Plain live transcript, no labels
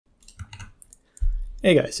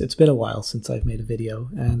Hey guys, it's been a while since I've made a video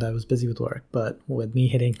and I was busy with work, but with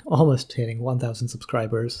me almost hitting 1,000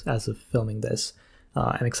 subscribers as of filming this,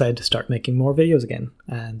 I'm excited to start making more videos again,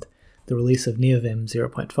 and the release of Neovim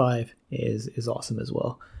 0.5 is awesome as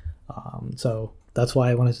well. So that's why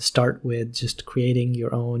I wanted to start with just creating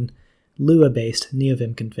your own Lua-based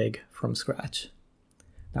Neovim config from scratch.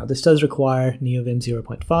 Now this does require Neovim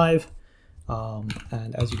 0.5,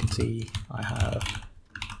 and as you can see, I have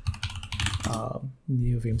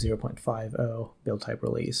Neovim 0.50 build type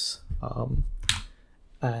release,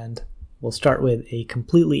 and we'll start with a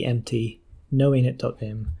completely empty no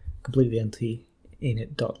init.vim, completely empty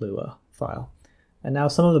init.lua file. And now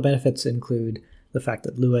some of the benefits include the fact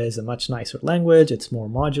that Lua is a much nicer language, it's more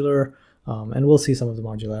modular, and we'll see some of the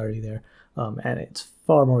modularity there, and it's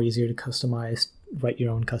far more easier to customize, write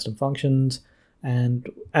your own custom functions. And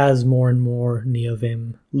as more and more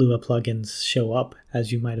Neovim Lua plugins show up,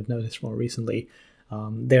 as you might have noticed more recently,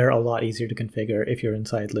 they're a lot easier to configure if you're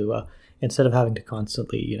inside Lua, instead of having to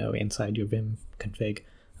constantly, inside your Vim config,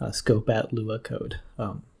 scope out Lua code.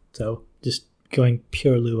 So just going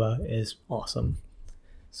pure Lua is awesome.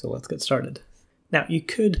 So let's get started. Now you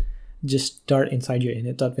could just start inside your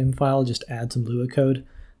init.vim file, just add some Lua code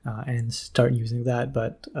and start using that,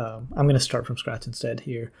 but I'm going to start from scratch instead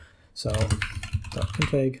here. So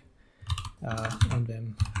 .config on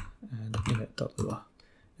Vim and init.lua.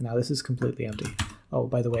 And now this is completely empty. Oh,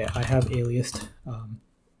 by the way, I have aliased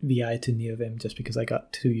vi to Neovim just because I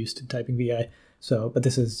got too used to typing vi. But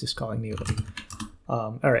this is just calling Neovim.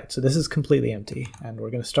 All right, so this is completely empty, and we're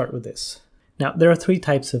going to start with this. Now there are three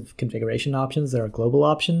types of configuration options. There are global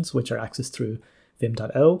options, which are accessed through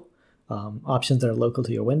vim.o, options that are local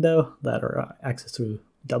to your window that are accessed through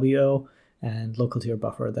wo, and local to your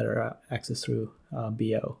buffer that are accessed through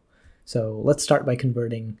bo. So let's start by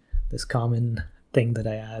converting this common thing that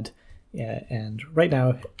I add. And right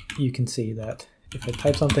now you can see that if I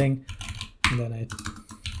type something and then I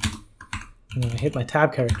hit my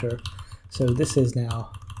tab character, so this is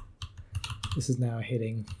now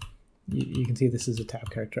hitting, you can see this is a tab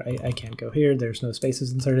character. I can't go here, there's no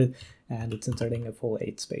spaces inserted, and it's inserting a full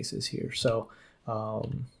 8 spaces here. So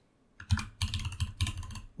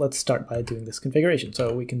let's start by doing this configuration.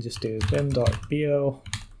 So we can just do vim.bo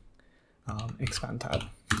expand tab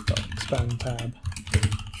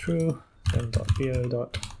true, vim.bo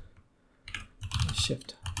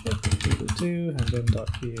shift equal2, and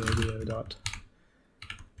vim.bo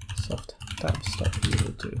soft tabs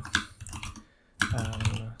equal 2,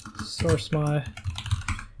 and source my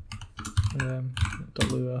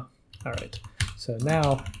 .lua. All right. So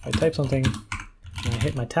now if I type something and I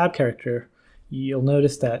hit my tab character, you'll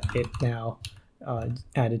notice that it now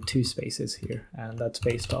added 2 spaces here, and that's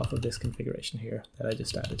based off of this configuration here that I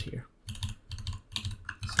just added here.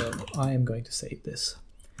 So I am going to save this.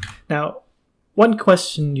 Now, one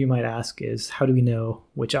question you might ask is, how do we know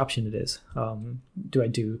which option it is? Do I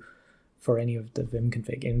do for any of the Vim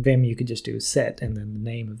config? In Vim, you could just do set and then the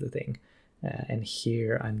name of the thing. And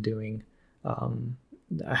here I'm doing,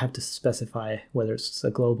 I have to specify whether it's a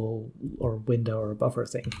global or window or a buffer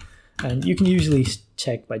thing. And you can usually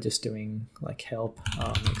check by just doing like help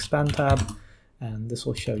expand tab, and this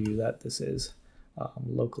will show you that this is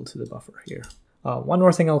local to the buffer here. One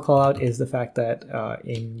more thing I'll call out is the fact that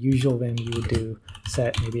in usual Vim you would do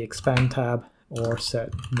set maybe expand tab or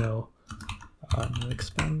set no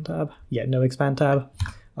expand tab. Yeah, no expand tab.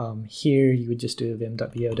 Here you would just do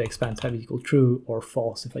vim.bo to expand tab equal true or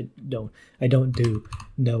false. If I don't do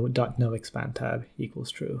no expand tab equals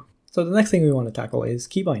true. So the next thing we want to tackle is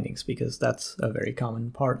keybindings, because that's a very common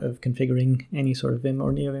part of configuring any sort of Vim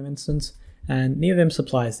or Neovim instance. And Neovim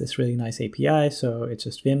supplies this really nice API, so it's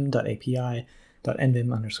just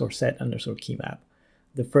vim.api.nvim_set_keymap.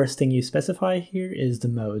 The first thing you specify here is the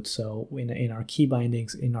mode. So in our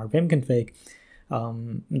keybindings in our Vim config,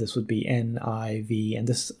 this would be NIV, and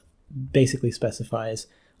this basically specifies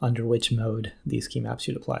under which mode these keymaps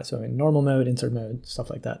should apply. So in normal mode, insert mode, stuff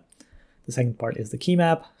like that. The second part is the key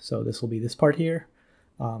map, so this will be this part here.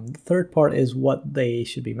 The third part is what they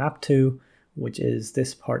should be mapped to, which is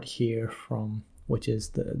this part here which is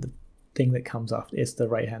the thing that comes off. It's the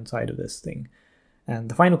right-hand side of this thing. And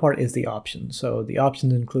the final part is the options. So the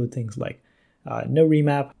options include things like no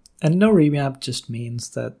remap. And no remap just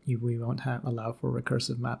means that we won't allow for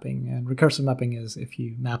recursive mapping. And recursive mapping is if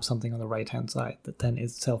you map something on the right-hand side that then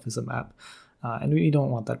itself is a map. And we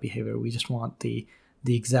don't want that behavior. We just want the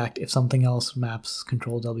exact, if something else maps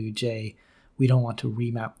control WJ, we don't want to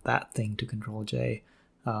remap that thing to control J.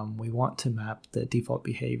 We want to map the default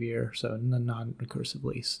behavior, so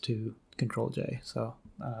non-recursively, to control J. So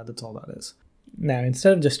that's all that is. Now,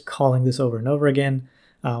 instead of just calling this over and over again,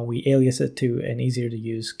 we alias it to an easier to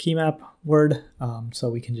use keymap word. So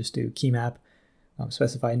we can just do keymap,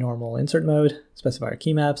 specify normal insert mode, specify our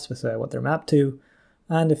keymaps, specify what they're mapped to.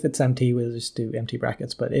 And if it's empty, we'll just do empty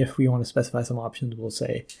brackets. But if we want to specify some options, we'll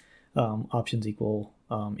say options equal,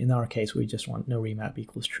 in our case, we just want no remap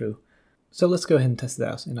equals true. So let's go ahead and test it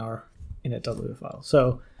out in our init.lua file.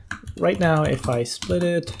 So right now, if I split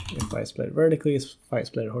it vertically, if I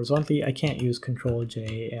split it horizontally, I can't use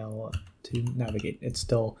Control-J-L to navigate. It's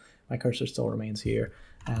still, my cursor still remains here.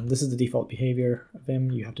 And this is the default behavior of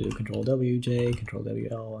Vim. You have to do Control-W-J,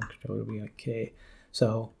 Control-W-L, and Control-W-K.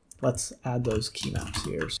 So let's add those key maps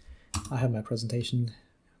here. I have my presentation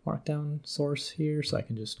markdown source here, so I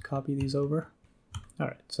can just copy these over. All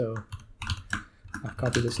right, so I've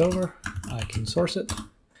copied this over. I can source it.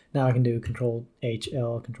 Now I can do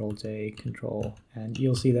Control-H-L, Control-J, Control, and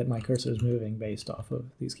you'll see that my cursor is moving based off of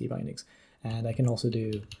these key bindings. And I can also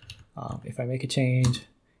do, if I make a change,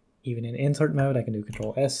 even in insert mode, I can do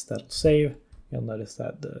Control-S, that'll save. You'll notice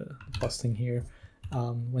that the plus thing here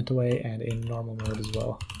went away, and in normal mode as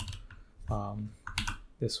well.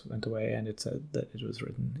 This went away, and it said that it was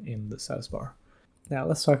written in the status bar. Now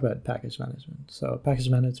let's talk about package management. So package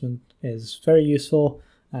management is very useful,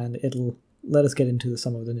 and it'll let us get into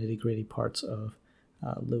some of the nitty-gritty parts of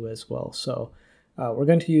Lua as well. So we're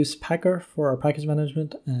going to use Packer for our package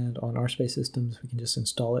management, and on our space systems, we can just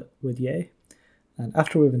install it with Yay. And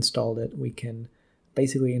after we've installed it, we can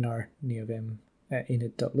basically in our Neovim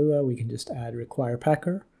init.lua, we can just add require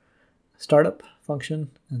packer startup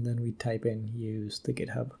function, and then we type in use the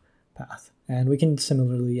GitHub path. And we can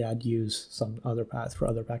similarly add use some other path for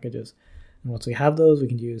other packages. And once we have those, we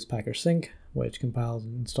can use packer sync, which compiles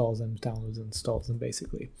and installs them, downloads and installs them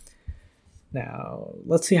basically. Now,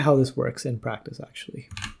 let's see how this works in practice actually.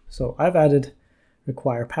 So I've added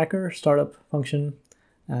require packer startup function,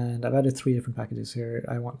 and I've added 3 different packages here.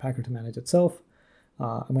 I want Packer to manage itself.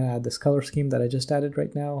 I'm going to add this color scheme that I just added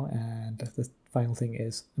right now, and the final thing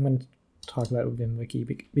is I'm going to talk about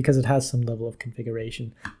VimWiki because it has some level of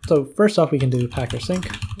configuration. So first off, we can do Packer sync,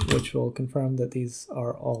 which will confirm that these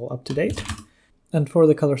are all up to date. And for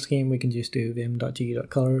the color scheme, we can just do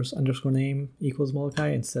vim.g.colors_name equals Molokai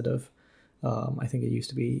instead of, I think it used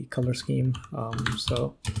to be color scheme.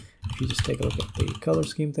 So if you just take a look at the color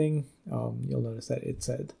scheme thing, you'll notice that it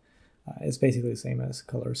said it's basically the same as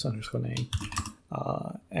colors_name.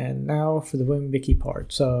 And now for the VimWiki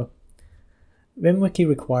part. So VimWiki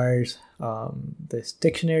requires this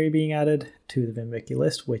dictionary being added to the VimWiki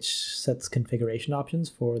list, which sets configuration options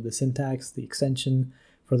for the syntax, the extension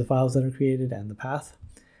for the files that are created, and the path.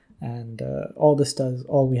 And all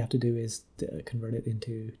we have to do is convert it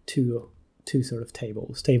into two sort of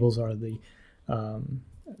tables. Tables are the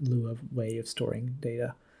Lua way of storing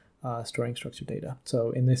data, storing structured data.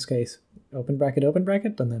 So in this case, open bracket,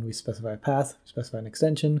 and then we specify a path, specify an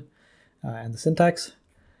extension, and the syntax.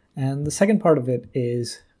 And the second part of it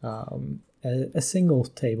is a single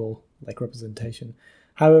table like representation.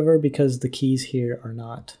 However, because the keys here are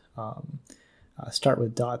not start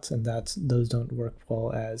with dots, and those don't work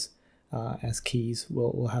well as keys,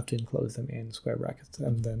 we'll have to enclose them in square brackets,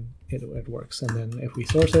 and then it works. And then if we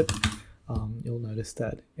source it, you'll notice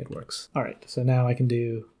that it works. All right, so now I can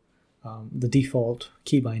do the default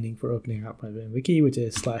key binding for opening up my VimWiki, which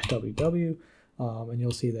is /ww, and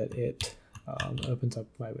you'll see that it opens up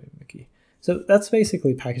my VimWiki. So that's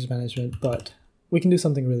basically package management, but we can do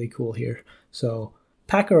something really cool here. So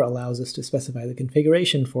Packer allows us to specify the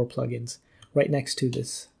configuration for plugins right next to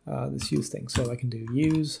this this use thing. So I can do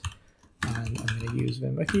use, and I'm going to use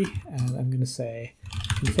VimWiki, and I'm going to say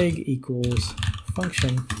config equals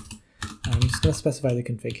function. And I'm just going to specify the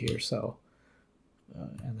config here. So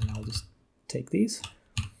and then I'll just take these.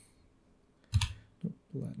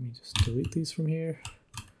 Let me just delete these from here.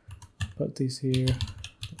 Put these here.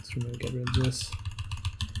 Let's get rid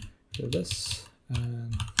of this.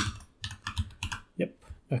 And yep.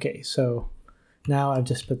 Okay, so now I've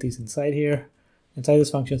just put these inside here, inside this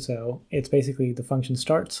function. So it's basically the function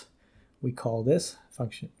starts. We call this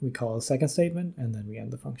function. We call a second statement, and then we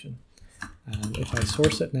end the function. And if I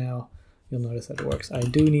source it now, you'll notice that it works. I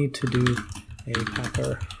do need to do a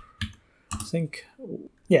packer sync.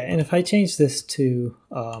 Yeah, and if I change this to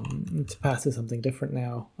pass to something different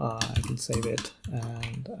now, I can save it,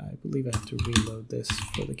 and I believe I have to reload this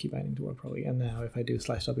for the key binding to work properly. And now if I do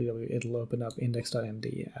 /ww, it'll open up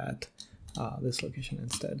index.md at this location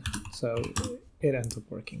instead. So it ends up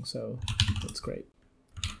working, so that's great.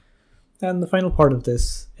 And the final part of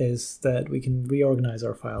this is that we can reorganize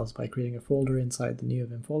our files by creating a folder inside the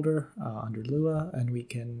Neovim folder under Lua, and we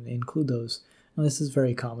can include those And this is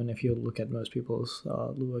very common. If you look at most people's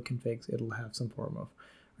Lua configs, it'll have some form of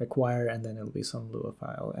require, and then it'll be some Lua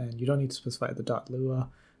file. And you don't need to specify the .lua,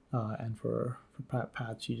 and for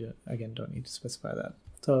paths, you again don't need to specify that.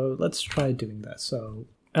 So let's try doing that. So,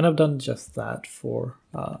 and I've done just that for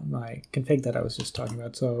my config that I was just talking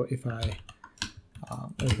about. So if I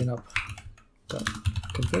open up the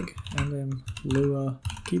config and then Lua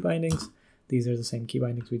keybindings, these are the same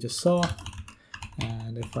keybindings we just saw.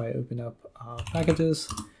 And if I open up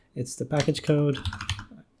packages, it's the package code,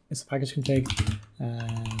 it's the package config,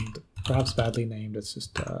 and perhaps badly named, it's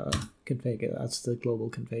just config. That's the global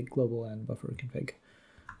config, global and buffer config.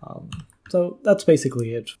 So that's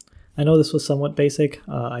basically it. I know this was somewhat basic.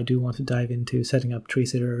 I do want to dive into setting up tree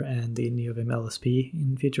sitter and the Neovim LSP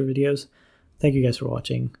in future videos. Thank you guys for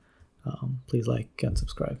watching. Please like and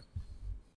subscribe.